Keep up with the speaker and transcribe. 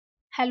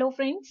Hello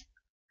friends,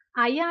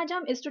 आइए आज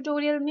हम इस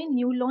ट्यूटोरियल में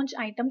न्यू लॉन्च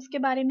आइटम्स के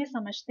बारे में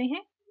समझते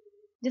हैं।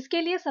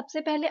 जिसके लिए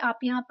सबसे पहले आप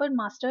यहाँ पर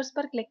मास्टर्स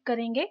पर क्लिक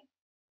करेंगे।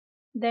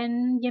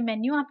 देन ये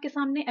मेन्यू आपके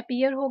सामने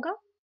अपीयर होगा।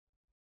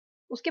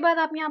 उसके बाद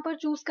आप यहाँ पर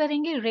चूज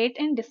करेंगे rate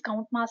and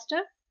discount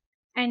master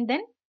and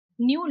then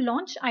new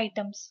launch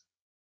items.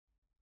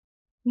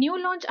 New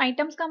launch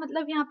items का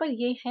मतलब यहाँ पर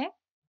ये है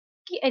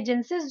कि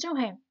एजेंसीज जो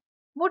हैं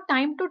वो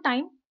time to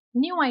time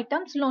new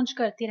items launch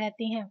करती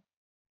रहती हैं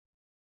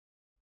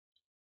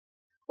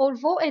और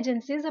वो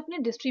एजेंसीज अपने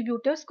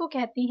डिस्ट्रीब्यूटर्स को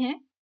कहती हैं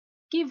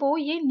कि वो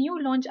ये न्यू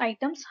लॉन्च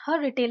आइटम्स हर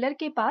रिटेलर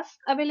के पास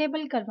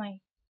अवेलेबल करवाएं।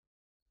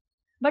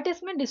 बट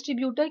इसमें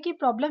डिस्ट्रीब्यूटर की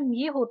प्रॉब्लम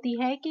ये होती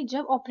है कि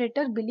जब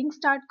ऑपरेटर बिलिंग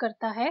स्टार्ट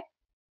करता है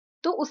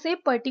तो उसे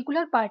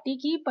पर्टिकुलर पार्टी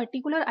की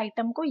पर्टिकुलर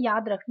आइटम को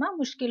याद रखना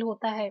मुश्किल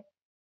होता है।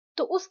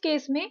 तो उस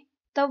केस में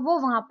तब वो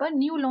वहां पर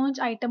न्यू लॉन्च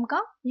आइटम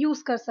का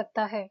यूज कर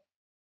सकता है।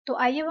 तो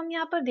आइए हम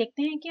यहाँ पर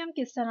देखते हैं कि हम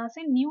किस तरह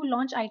से न्यू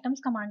लॉन्च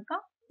आइटम्स कमांड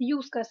का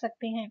यूज कर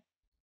सकते हैं।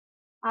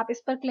 आप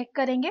इस पर क्लिक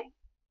करेंगे,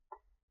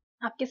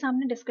 आपके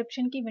सामने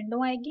डिस्क्रिप्शन की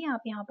विंडो आएगी।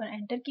 आप यहाँ पर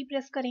एंटर की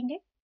प्रेस करेंगे।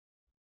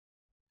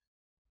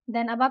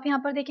 देन अब आप यहाँ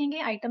पर देखेंगे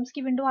आइटम्स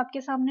की विंडो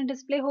आपके सामने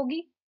डिस्प्ले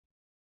होगी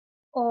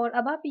और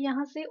अब आप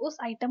यहाँ से उस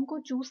आइटम को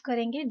चूज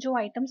करेंगे जो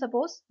आइटम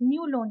सपोज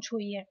न्यू लॉन्च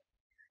हुई है।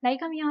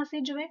 लाइक हम यहाँ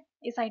से जो है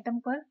इस आइटम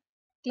पर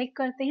क्लिक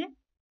करते हैं।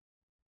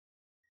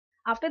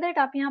 आफ्टर दैट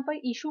आप यहाँ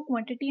पर इशू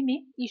क्वांटिटी में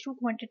इशू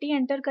क्वांटिटी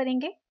एंटर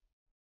करेंगे।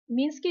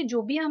 मीन्स कि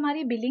जो भी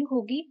हमारी बिलिंग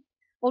होगी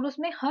और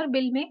उसमें हर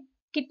बिल में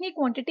कितनी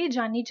क्वांटिटी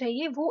जानी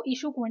चाहिए वो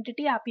इशू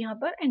क्वांटिटी आप यहाँ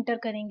पर एंटर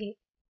करेंगे।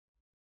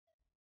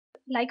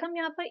 लाइक हम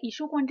यहाँ पर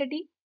इशू क्वांटिटी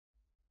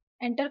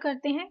एंटर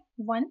करते हैं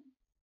 1,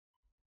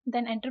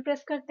 देन एंटर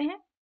प्रेस करते हैं।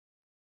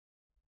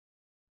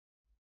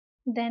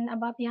 देन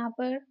अब आप यहाँ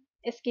पर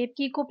एस्केप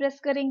की को प्रेस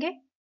करेंगे।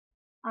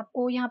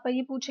 आपको यहाँ पर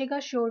ये पूछेगा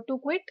श्योर टू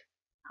क्विट,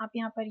 आप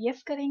यहाँ पर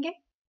यस करेंगे।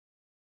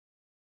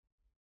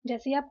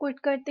 जैसे ही आप क्विट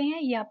करते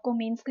हैं ये आपको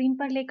मेन स्क्रीन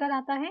पर लेकर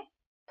आता है।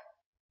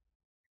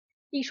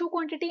 इशू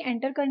क्वांटिटी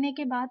एंटर करने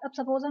के बाद अब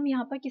सपोज हम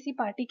यहाँ पर किसी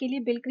पार्टी के लिए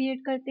बिल क्रिएट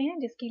करते हैं,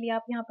 जिसके लिए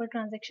आप यहाँ पर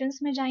ट्रांजेक्शन्स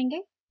में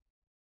जाएंगे।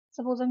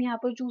 सपोज हम यहाँ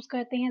पर चूज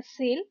करते हैं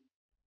सेल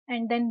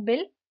एंड देन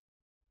बिल।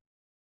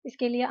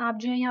 इसके लिए आप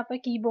जो है यहाँ पर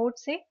कीबोर्ड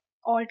से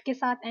ऑल्ट के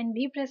साथ एन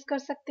भी प्रेस कर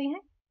सकते हैं।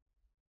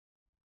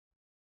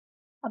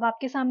 अब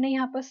आपके सामने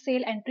यहाँ पर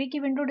सेल एंट्री की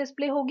विंडो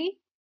डिस्प्ले होगी।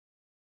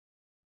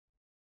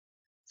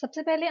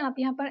 सबसे पहले आप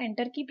यहाँ पर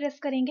एंटर की प्रेस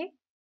करेंगे।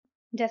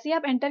 जैसे ही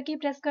आप एंटर की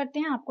प्रेस करते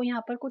हैं आपको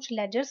यहाँ पर कुछ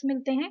लेजर्स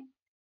मिलते हैं।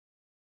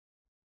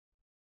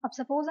 अब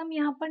सपोज हम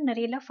यहाँ पर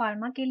नरेला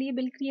फार्मा के लिए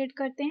बिल क्रिएट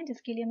करते हैं,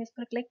 जिसके लिए हम इस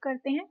पर क्लिक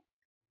करते हैं।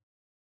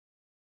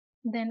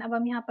 देन अब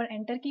हम यहाँ पर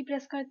एंटर की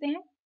प्रेस करते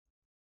हैं।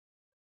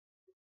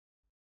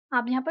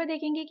 आप यहाँ पर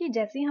देखेंगे कि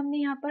जैसे ही हमने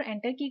यहाँ पर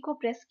एंटर की को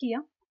प्रेस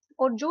किया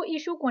और जो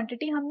इशू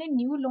क्वांटिटी हमने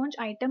न्यू लॉन्च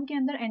आइटम के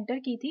अंदर एंटर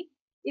की थी,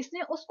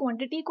 इसने उस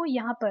क्वांटिटी को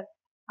यहाँ पर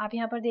आप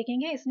यहाँ पर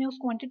देखेंगे इसने उस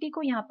क्वांटिटी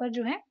को यहाँ पर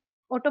जो है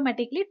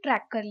ऑटोमेटिकली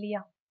ट्रैक कर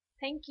लिया।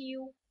 Thank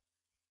you.